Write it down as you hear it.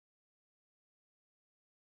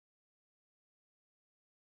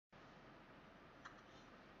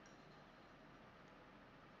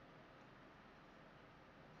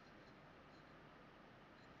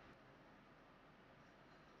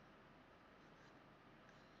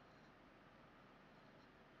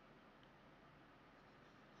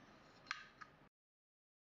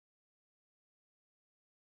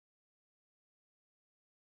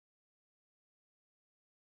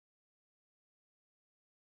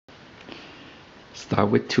Start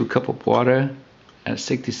with 2 cups of water at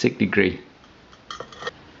 66 degrees.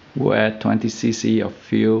 We'll add 20 cc of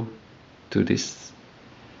fuel to this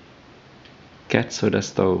CatSoda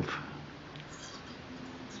stove.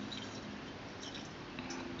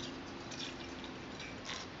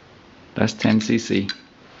 That's 10 cc.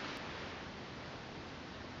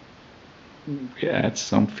 We add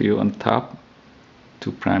some fuel on top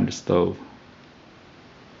to prime the stove.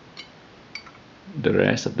 The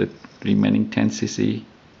rest of the remaining 10 cc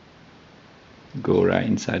go right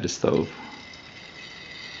inside the stove.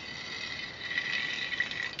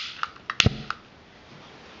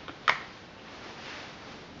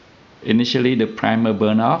 Initially, the primer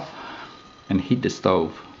burn off and heat the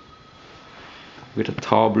stove with a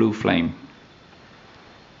tall blue flame.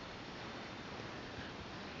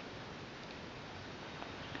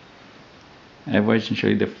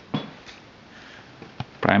 Eventually the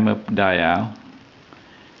primer die out,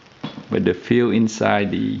 but the fuel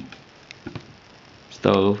inside the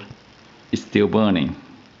stove is still burning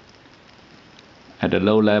at a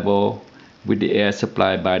low level with the air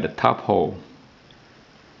supplied by the top hole.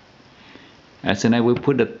 As soon as we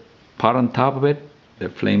put the pot on top of it, the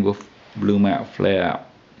flame will bloom out, flare out.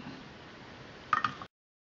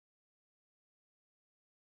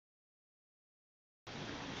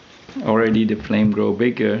 Already the flame grow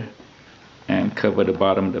bigger and cover the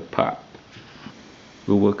bottom of the pot.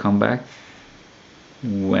 We will come back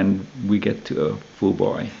when we get to a full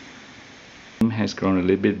boil. It has grown a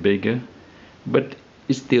little bit bigger, but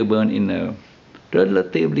it still burns in a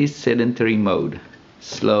relatively sedentary mode.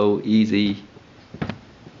 Slow, easy.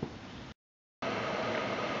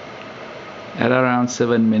 At around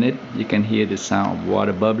 7 minutes, you can hear the sound of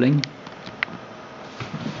water bubbling.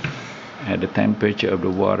 And the temperature of the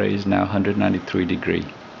water is now 193 degrees.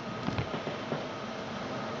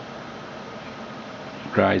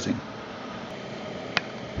 Rising.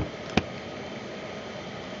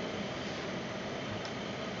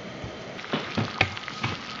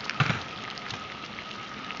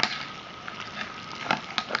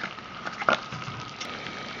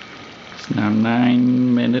 It's now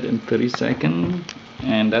 9 minutes and 30 seconds,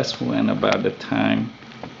 and that's when about the time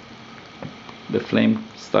the flame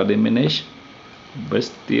start to diminish, but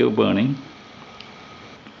still burning.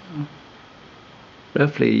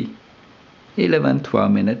 Roughly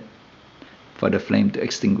 11-12 minutes for the flame to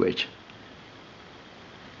extinguish.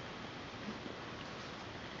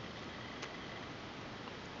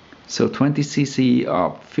 So 20 cc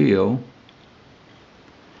of fuel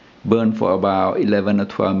burn for about 11 or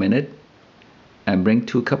 12 minutes and bring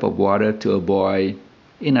 2 cups of water to a boil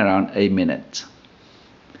in around 8 minutes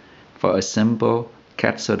for a simple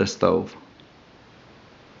CatSoda stove.